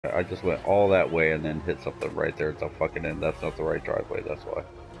I just went all that way and then hit something right there at the fucking end. That's not the right driveway, that's why.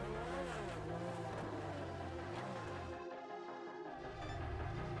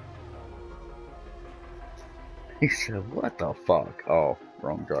 He said, what the fuck? Oh,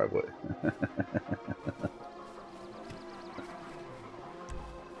 wrong driveway.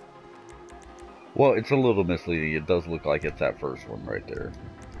 Well, it's a little misleading. It does look like it's that first one right there.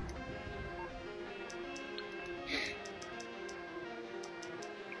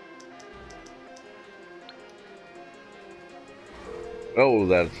 Oh,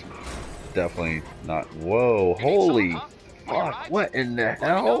 that's definitely not. Whoa, holy fuck. What in the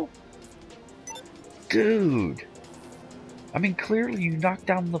hell? Dude. I mean, clearly you knocked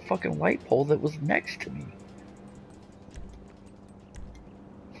down the fucking light pole that was next to me.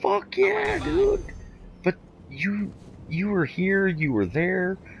 Fuck yeah, dude. But you were here, you were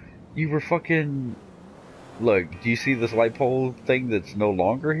there, you were fucking... Look, do you see this light pole thing that's no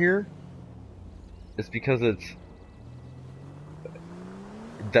longer here? It's because it's...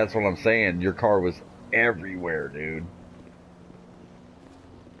 That's what I'm saying. Your car was everywhere, dude.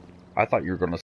 I thought you were gonna